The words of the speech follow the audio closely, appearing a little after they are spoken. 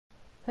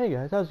Hey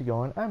guys, how's it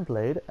going? I'm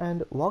Blade,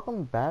 and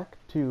welcome back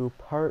to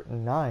part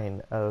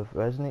 9 of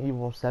Resident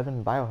Evil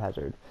 7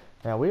 Biohazard.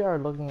 Now we are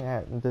looking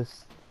at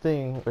this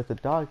thing with the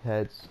dog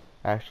heads,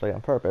 actually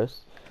on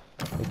purpose,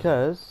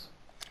 because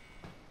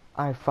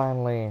I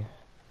finally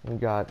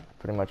got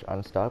pretty much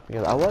unstuck,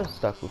 because I was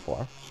stuck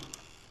before.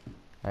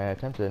 I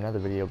attempted another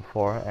video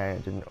before, and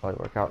it didn't really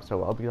work out so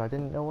well, because I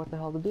didn't know what the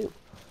hell to do.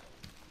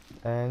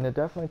 And it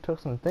definitely took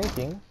some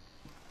thinking,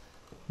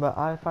 but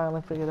I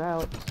finally figured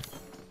out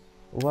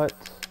what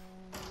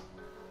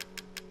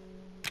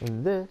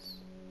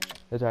this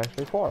is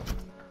actually for.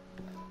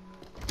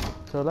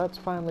 So let's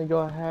finally go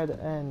ahead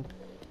and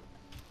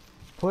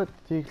put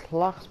the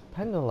clock's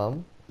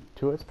pendulum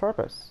to its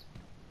purpose.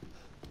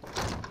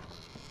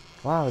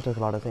 Wow, it took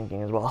a lot of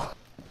thinking as well.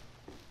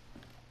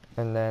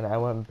 And then I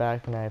went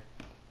back and I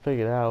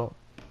figured out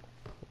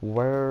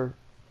where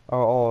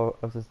are all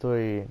of the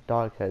 3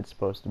 dog heads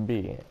supposed to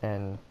be,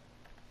 and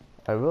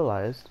I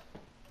realized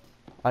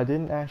I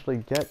didn't actually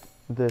get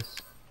this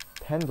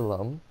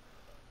pendulum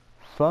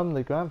from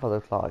the grandfather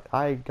clock.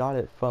 I got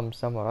it from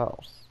somewhere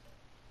else.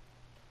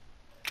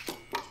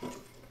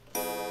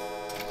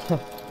 Oh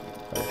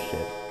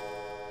shit.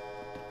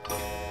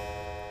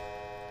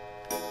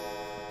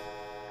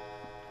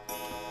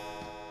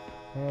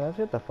 Yeah, let's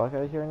get the fuck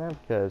out of here now,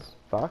 because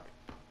fuck.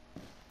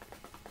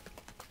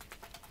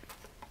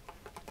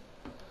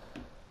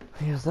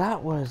 Because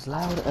that was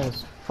loud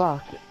as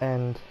fuck,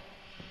 and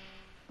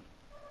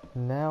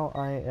now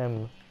I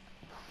am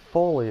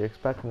fully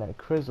expecting that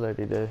Chris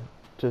lady to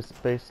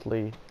just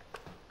basically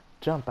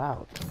jump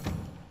out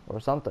or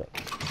something.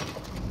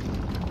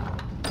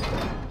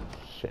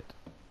 Shit.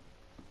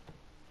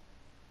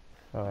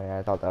 Oh yeah,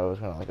 I thought that was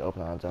gonna like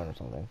open on its own or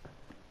something.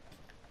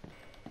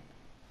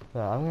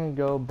 Now I'm gonna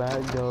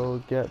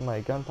go get my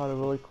gunpowder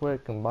really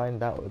quick, combine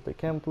that with the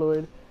chem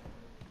fluid,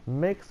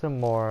 make some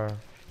more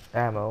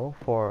ammo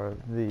for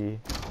the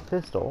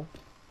pistol,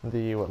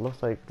 the what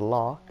looks like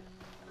Glock,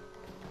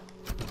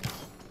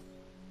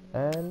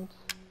 and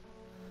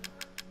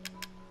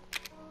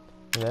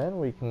then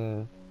we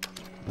can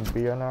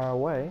be on our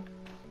way.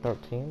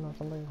 13 or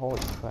something?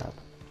 Holy crap.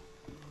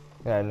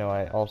 Yeah, no,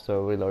 I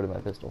also reloaded my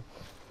pistol.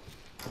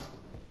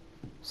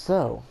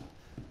 So,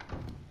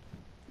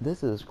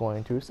 this is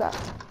going to suck.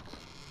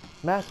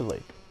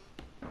 Massively.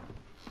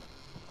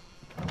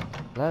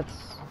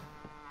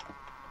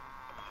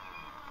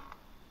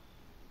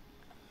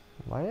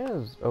 Why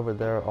does over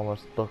there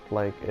almost look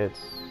like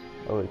it's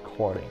a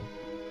recording?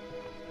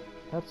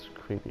 That's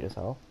creepy as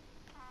hell.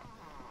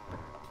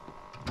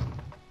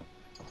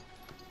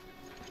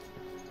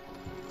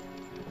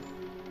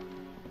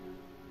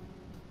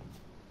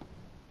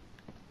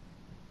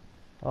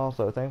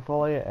 Also,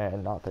 thankfully,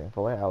 and not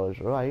thankfully, I was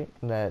right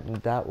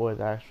that that was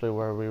actually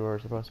where we were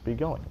supposed to be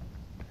going.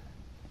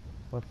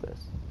 What's this?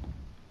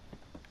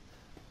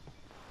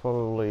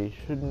 Probably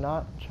should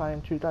not try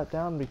and shoot that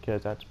down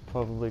because that's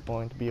probably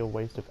going to be a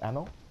waste of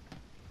ammo.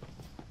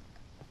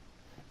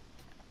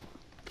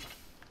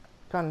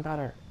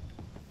 Gunpowder.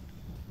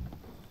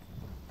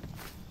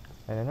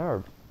 And an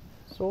herb.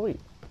 Sweet.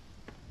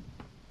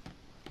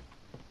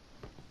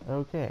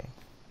 Okay.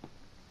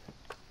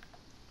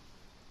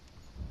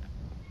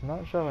 I'm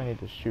not sure if I need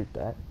to shoot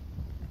that.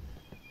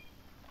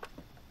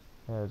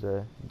 There's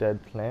a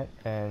dead plant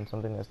and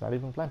something that's not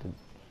even planted.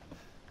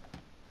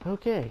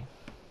 Okay.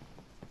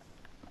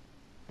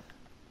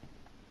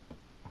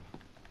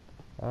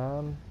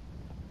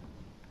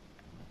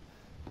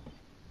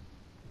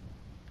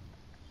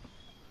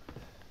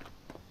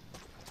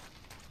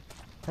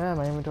 Yeah,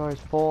 my inventory's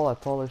full. I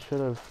probably should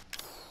have.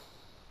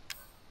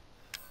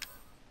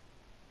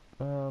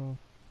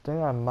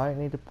 Think I might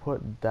need to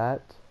put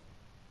that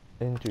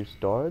into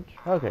storage.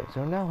 Okay,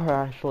 so now we're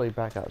actually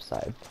back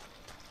outside.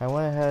 I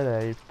went ahead and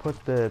I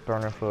put the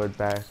burner fluid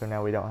back, so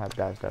now we don't have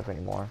that stuff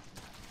anymore.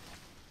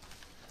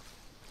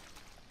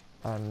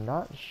 I'm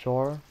not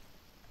sure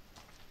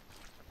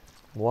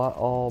what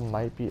all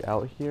might be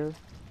out here.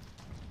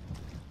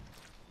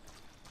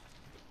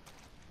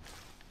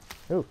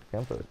 Ooh,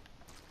 chem fluid.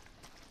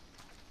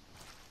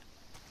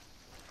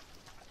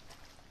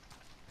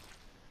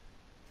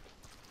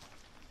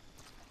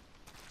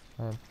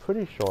 I'm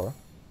pretty sure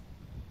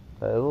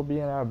that it will be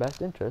in our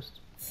best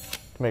interest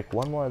to make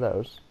one more of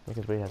those,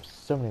 because we have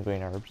so many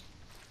green herbs.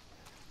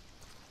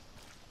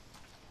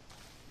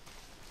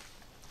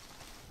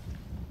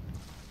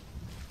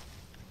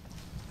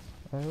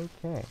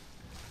 Okay.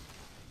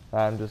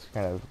 I'm just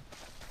kind of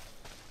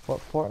what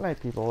Fortnite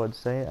people would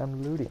say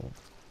I'm looting.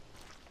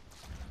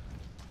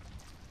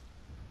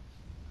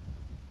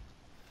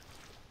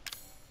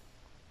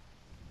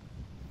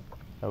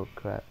 Oh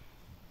crap.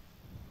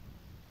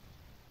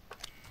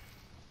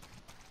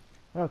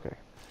 Okay.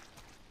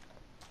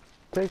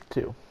 Take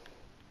 2.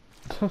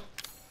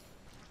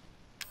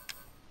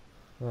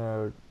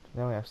 Now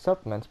we have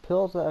supplements.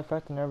 Pills that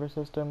affect the nervous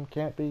system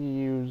can't be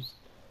used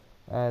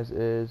as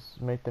is.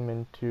 Make them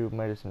into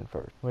medicine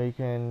first. We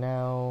can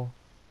now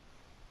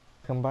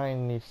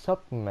combine these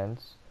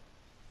supplements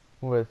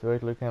with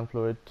regular chem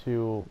fluid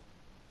to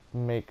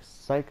make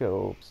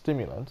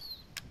psychostimulants,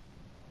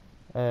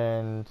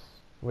 and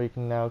we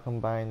can now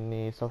combine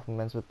the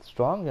supplements with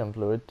strong gun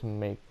fluid to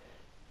make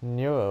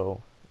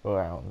neuro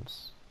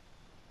rounds.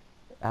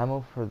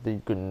 Ammo for the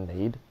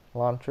grenade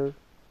launcher?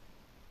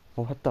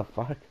 What the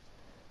fuck?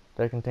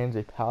 That contains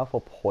a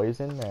powerful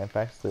poison that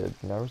affects the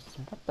nervous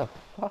system? What the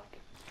fuck?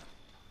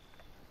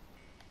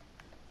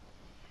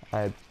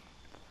 I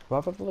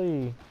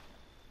probably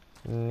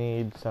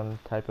need some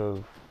type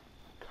of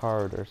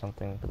card or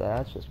something, but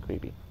that's just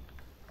creepy.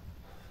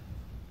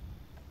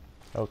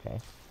 Okay.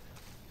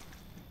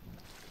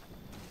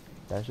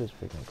 That's just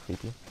freaking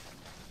creepy.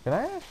 Can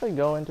I actually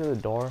go into the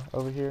door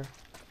over here?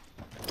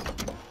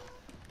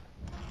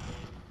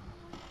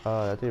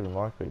 Oh, that's even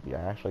more creepy.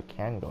 I actually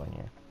can go in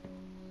here.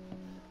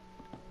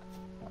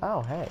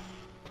 Oh, hey.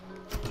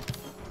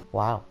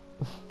 Wow.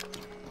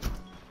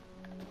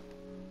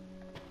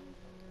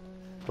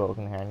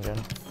 Broken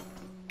handgun.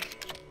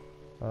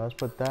 Well, let's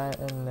put that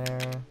in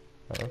there.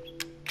 Oops.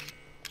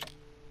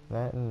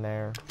 That in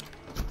there.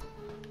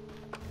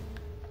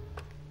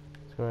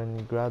 Let's go ahead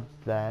and grab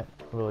that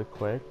really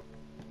quick.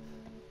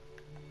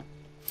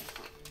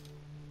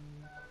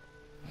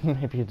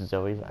 Maybe it's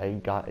Zoe's. I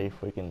got a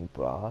freaking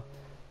bra.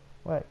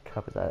 What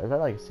cup is that? Is that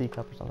like a C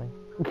cup or something?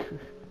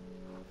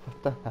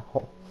 What the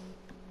hell?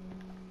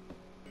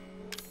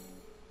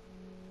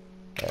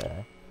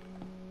 Yeah.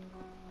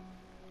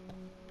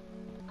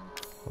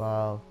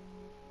 Wow.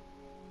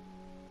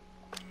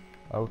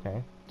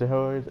 Okay.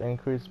 Steroids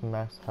increase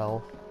max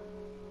health,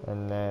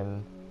 and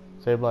then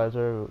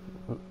stabilizer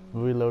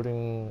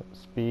reloading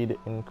speed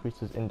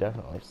increases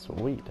indefinitely.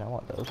 Sweet, I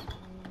want those.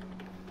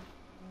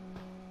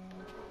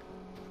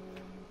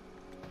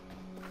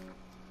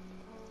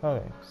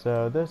 Okay,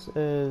 so this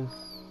is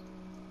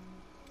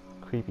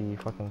creepy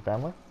fucking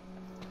family.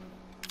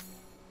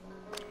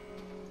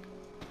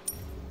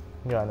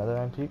 Got another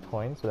antique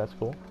coin, so that's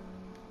cool.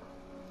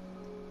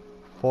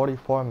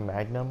 44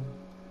 Magnum.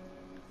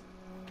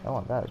 I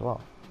want that as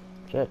well.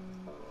 Shit.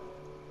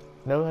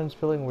 No one's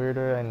feeling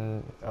weirder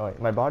and... oh wait,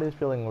 my body's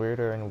feeling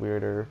weirder and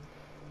weirder.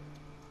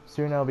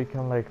 Soon I'll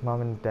become like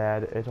mom and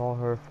dad. It's all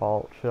her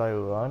fault. Should I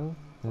run?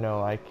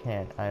 No, I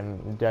can't.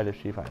 I'm dead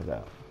if she finds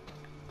out.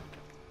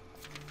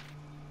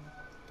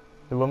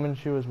 The woman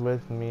she was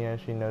with, Mia,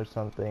 she knows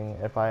something.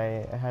 If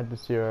I had the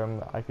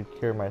serum, I could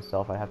cure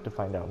myself. I have to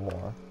find out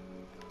more.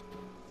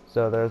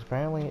 So there's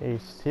apparently a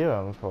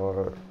serum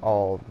for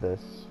all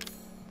this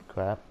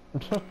crap.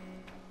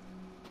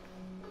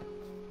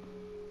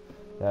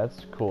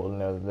 That's cool to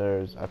know that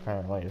there's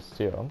apparently a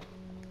serum.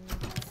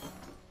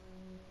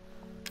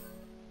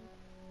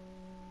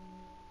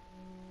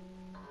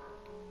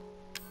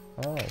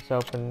 Alright, so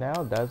for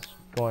now, that's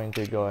going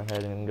to go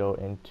ahead and go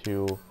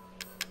into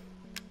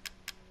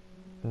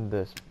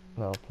this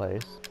little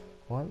place.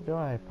 What do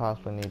I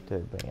possibly need to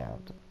bring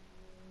out?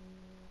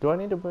 Do I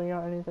need to bring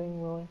out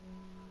anything, really?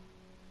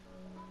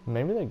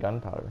 Maybe the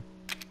gunpowder.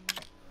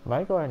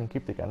 Might go ahead and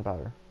keep the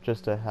gunpowder,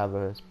 just to have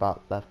a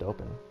spot left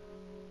open.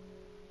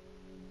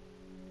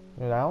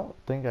 And I don't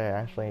think I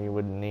actually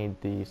would need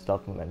the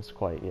supplements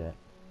quite yet.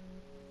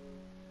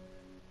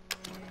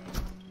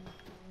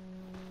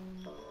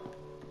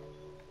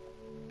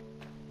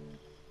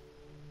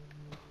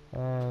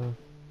 And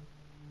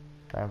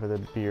time for the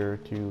beer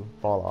to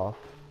fall off.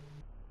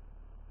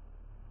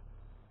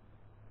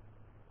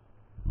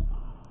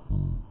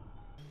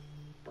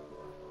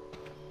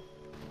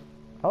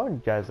 I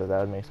would guess that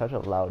would make such a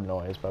loud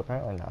noise, but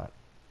apparently not.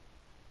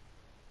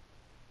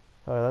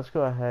 Alright, let's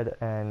go ahead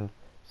and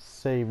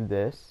save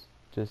this,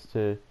 just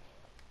to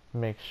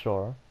make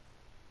sure.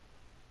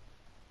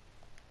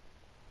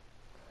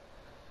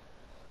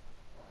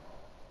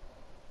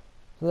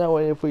 So that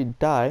way if we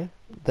die,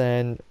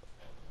 then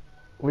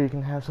we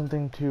can have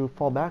something to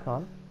fall back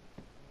on.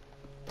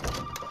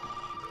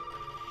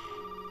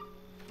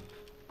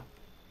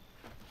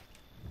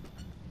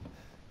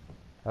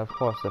 Of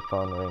course the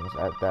phone rings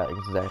at that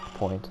exact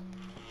point.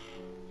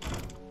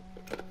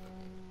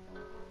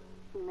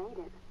 You made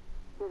it.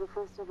 You're the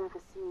first I've ever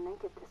seen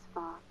make it this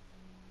far.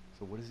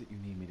 So what is it you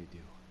need me to do?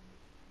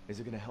 Is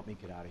it gonna help me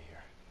get out of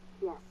here?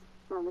 Yes.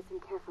 Now listen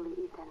carefully,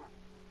 Ethan.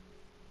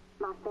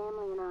 My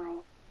family and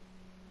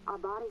I, our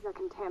bodies are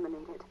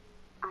contaminated.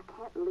 I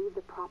can't leave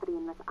the property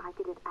unless I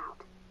get it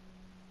out.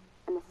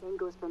 And the same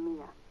goes for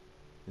Mia.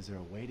 Is there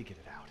a way to get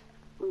it out?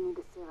 We need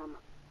the serum.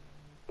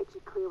 It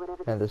should clear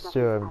whatever And the stuff is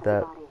serum out of that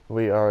the body.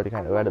 we already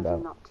kind of read As long as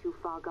about. you're not too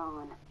far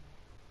gone.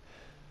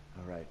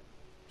 Alright,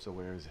 so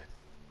where is it?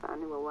 If I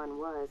knew where one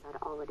was,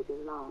 I'd already be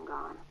long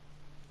gone.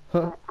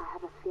 Huh. But I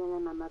have a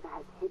feeling my mother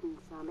has hidden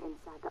some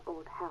inside the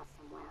old house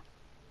somewhere.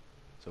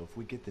 So if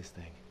we get this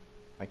thing,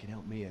 I can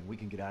help Mia and we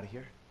can get out of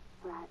here?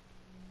 Right.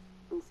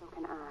 And so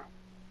can I.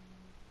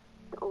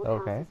 The old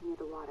Okay. house is near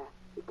the water.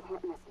 You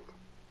can't miss it.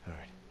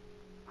 Alright.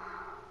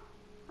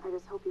 I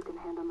just hope you can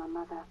handle my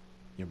mother.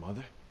 Your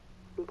mother?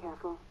 Be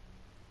careful.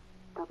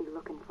 They'll be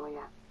looking for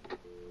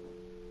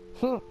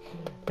you.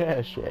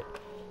 Yeah, shit.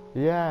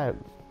 Yeah,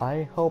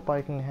 I hope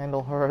I can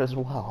handle her as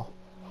well.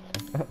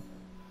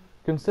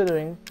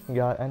 considering I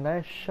got a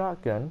nice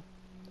shotgun,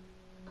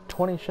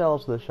 20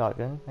 shells to the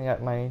shotgun. I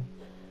got my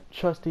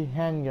trusty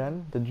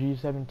handgun, the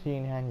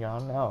G17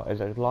 handgun. Oh,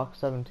 it's a Glock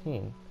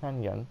 17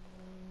 handgun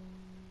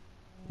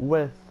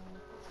with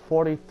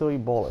 43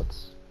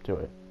 bullets to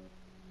it.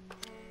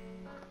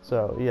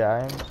 So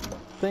yeah, I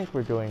think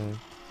we're doing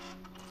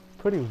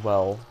pretty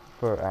well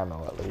for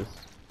ammo at least.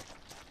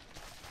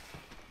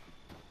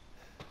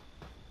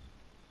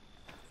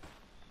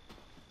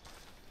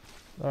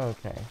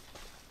 Okay,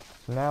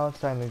 so now it's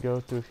time to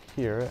go through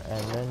here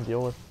and then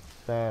deal with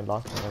the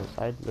locking on the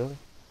side, really.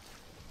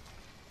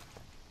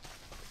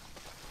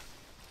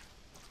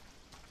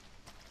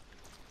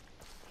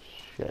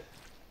 Shit.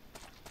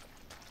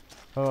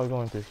 Oh,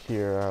 going through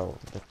here, oh,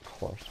 of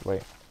course,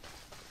 wait.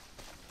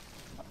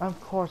 Of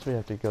course we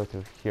have to go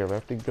through here, we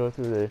have to go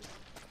through the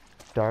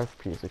dark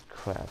piece of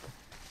crap.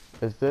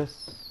 Is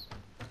this...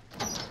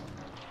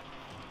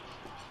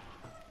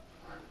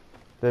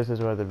 This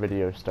is where the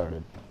video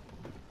started.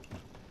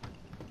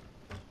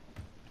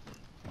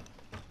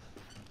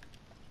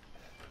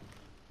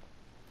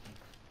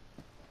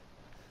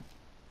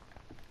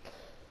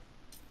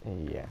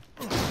 Yeah.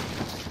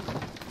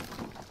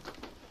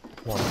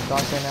 More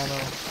shotgun ammo.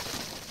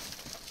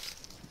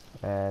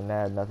 And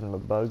that nothing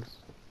but bugs.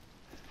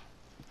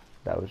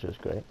 That was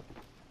just great.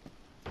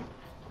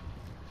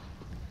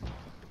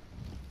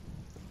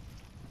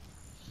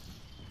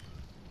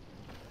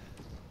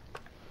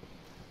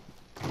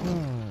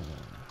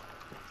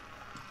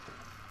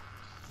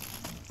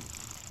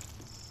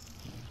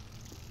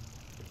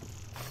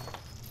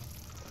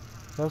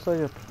 Looks like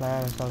a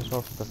plan is some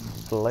sort of a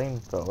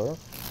flamethrower.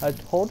 I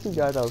told you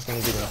guys I was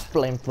going to be getting a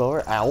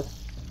flamethrower. Ow.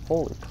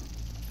 Holy.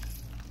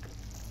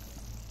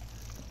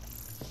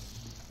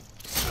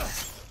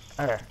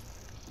 Arr.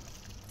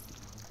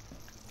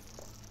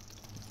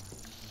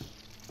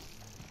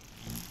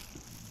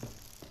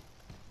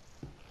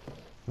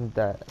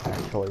 That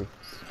actually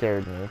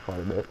scared me quite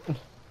a bit.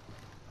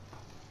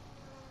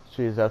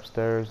 She's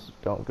upstairs.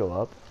 Don't go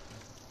up.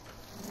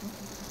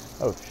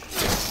 Oh shit.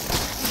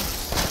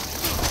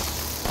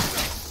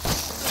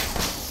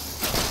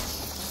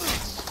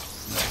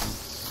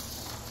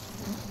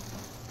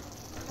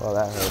 Well,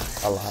 that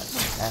hurt a lot.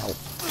 Ow.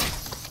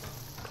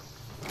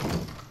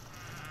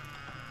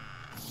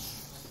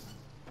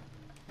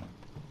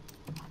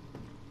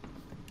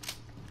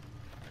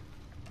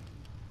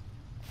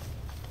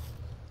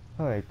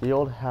 Alright, the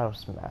old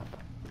house map.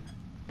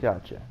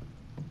 Gotcha.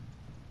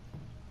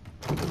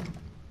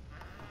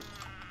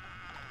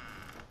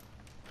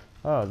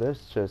 Oh,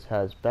 this just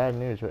has bad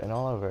news written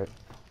all over it.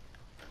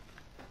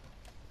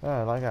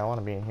 Oh, like I want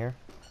to be in here.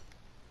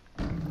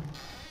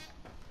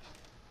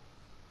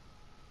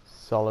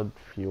 Solid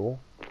fuel.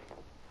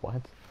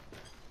 What?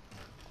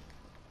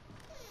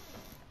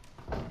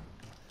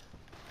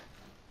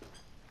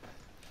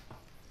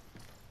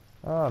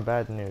 Oh,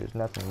 bad news.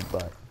 Nothing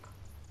but.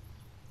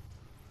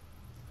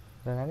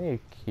 Then I need a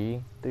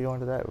key to go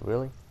into that,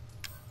 really?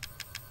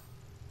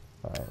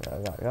 Alright,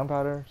 I got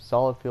gunpowder,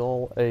 solid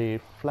fuel, a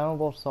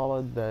flammable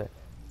solid that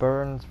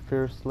burns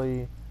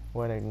fiercely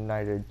when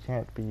ignited,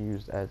 can't be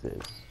used as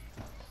is.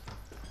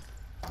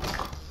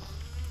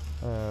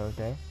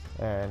 Okay,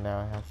 and now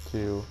I have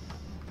to...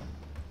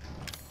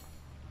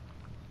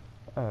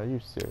 Oh, are you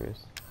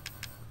serious?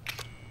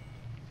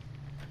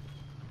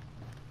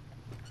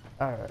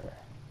 Alright.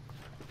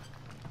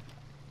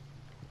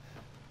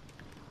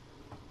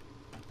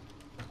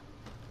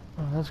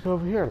 Well, let's go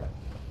over here then.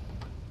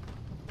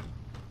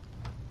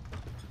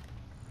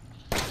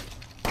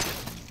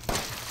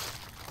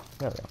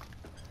 There we go.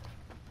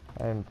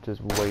 I'm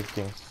just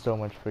wasting so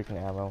much freaking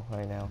ammo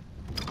right now.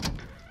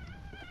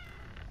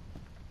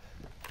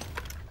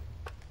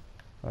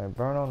 Alright,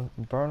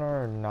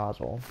 burner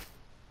nozzle.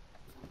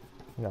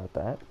 Got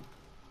that.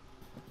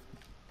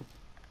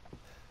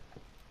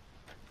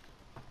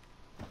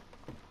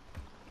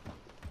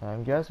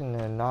 I'm guessing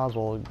the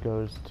nozzle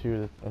goes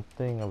to the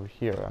thing over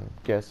here. I'm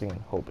guessing and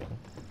hoping,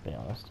 to be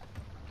honest.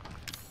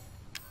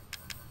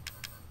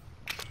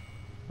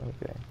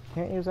 Okay.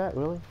 Can't use that,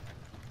 really?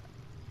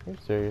 You're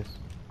serious?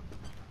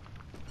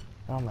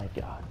 Oh my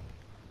god.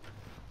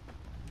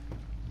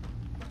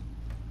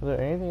 Is there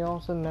anything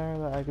else in there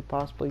that I could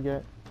possibly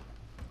get?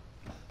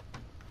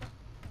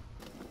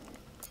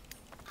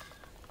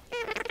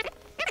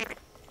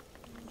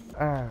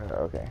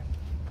 Okay.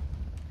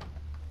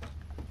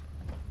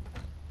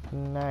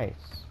 Nice.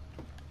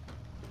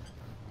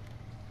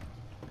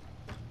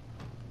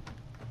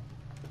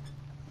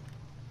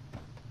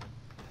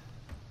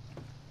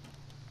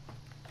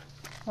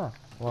 Huh.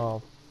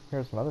 Well,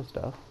 here's some other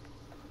stuff.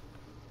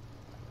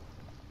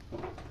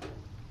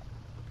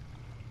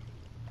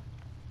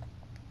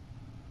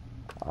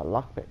 A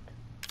lockpick.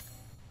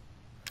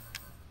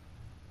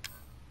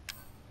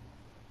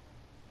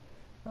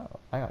 Oh,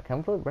 I got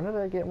chem fluid? When did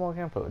I get more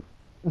chem fluid?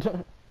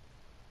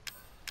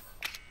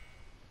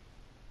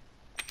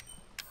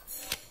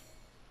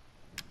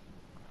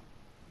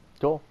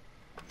 Cool.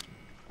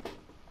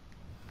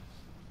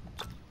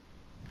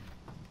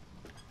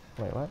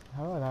 Wait, what?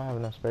 How do I not have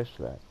enough space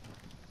for that?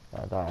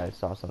 thought I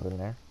saw something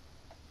there.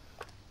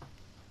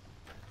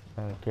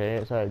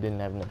 Okay, sorry I didn't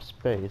have enough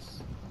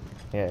space.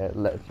 Yeah, it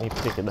let me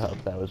pick it up.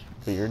 That was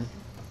weird.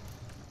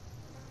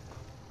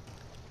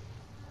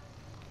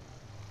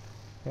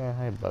 Yeah,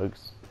 hi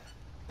bugs.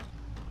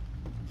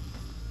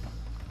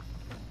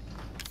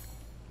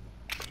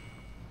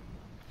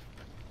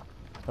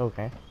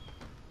 Okay.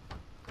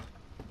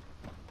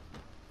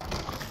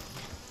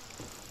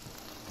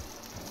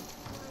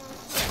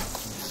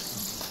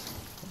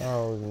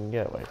 Oh,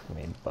 get away from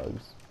me,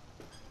 bugs.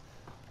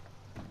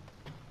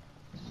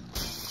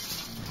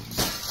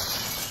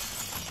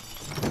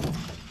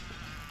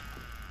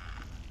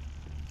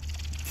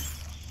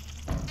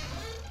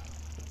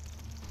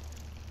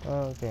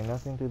 Okay,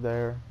 nothing to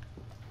there.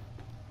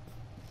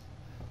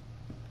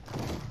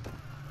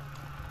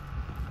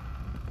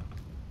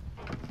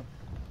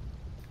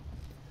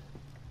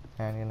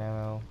 Canyon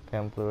ammo,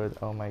 chem fluid,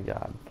 oh my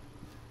god.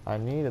 I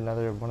need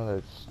another one of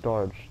those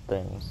storage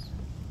things.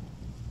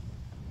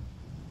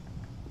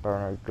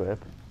 Burner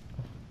grip.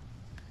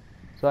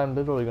 So I'm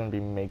literally going to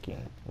be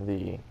making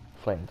the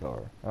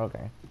flamethrower.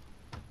 Okay.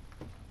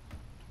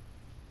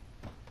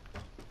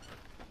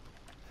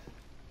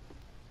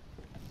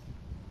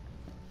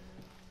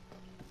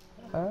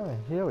 Oh,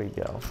 here we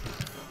go.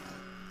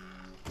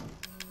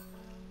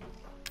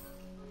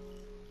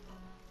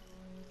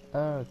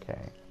 Okay.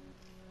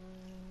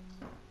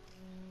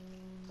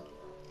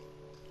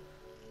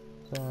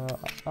 So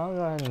I'll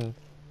go ahead and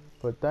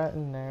put that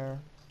in there.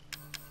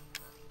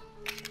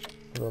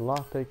 Put the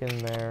lockpick in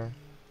there.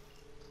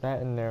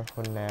 That in there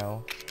for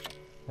now.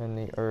 And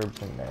the herbs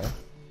in there.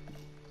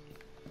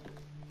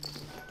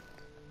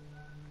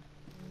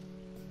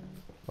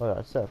 Well,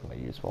 that's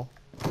definitely useful.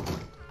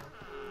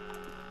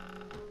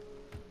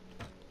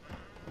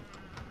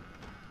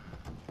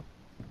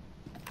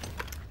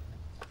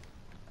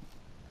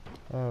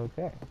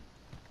 Okay.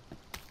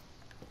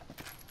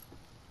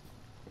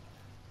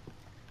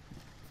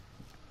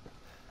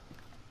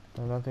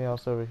 And nothing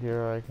else over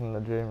here I can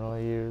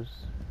legitimately use.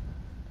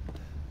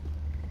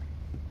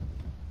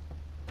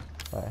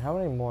 Alright, how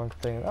many more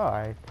things? Oh,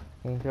 I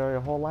can carry a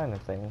whole line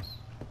of things.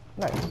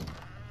 Nice.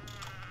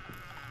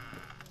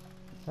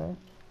 Okay.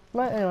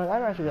 But anyway,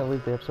 I'm actually going to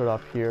leave the episode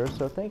off here,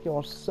 so thank you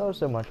all so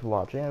much for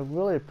watching. I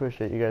really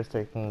appreciate you guys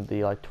taking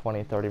the like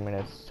 20-30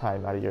 minutes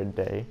time out of your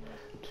day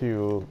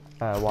to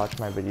watch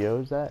my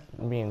videos. That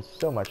means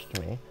so much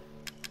to me.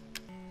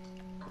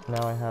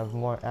 Now I have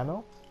more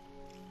ammo.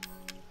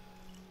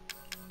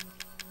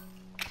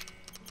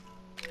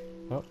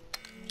 Oh.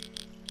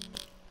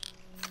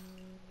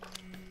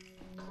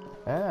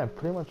 And I'm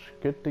pretty much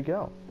good to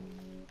go.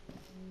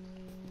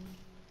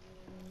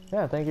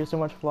 Yeah, thank you so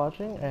much for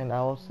watching, and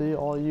I will see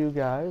all you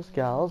guys,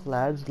 gals,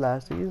 lads,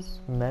 lassies,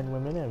 men,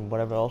 women, and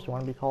whatever else you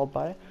want to be called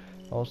by.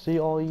 I'll see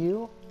all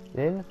you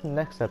in the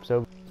next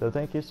episode. So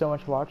thank you so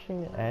much for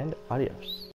watching, and adios.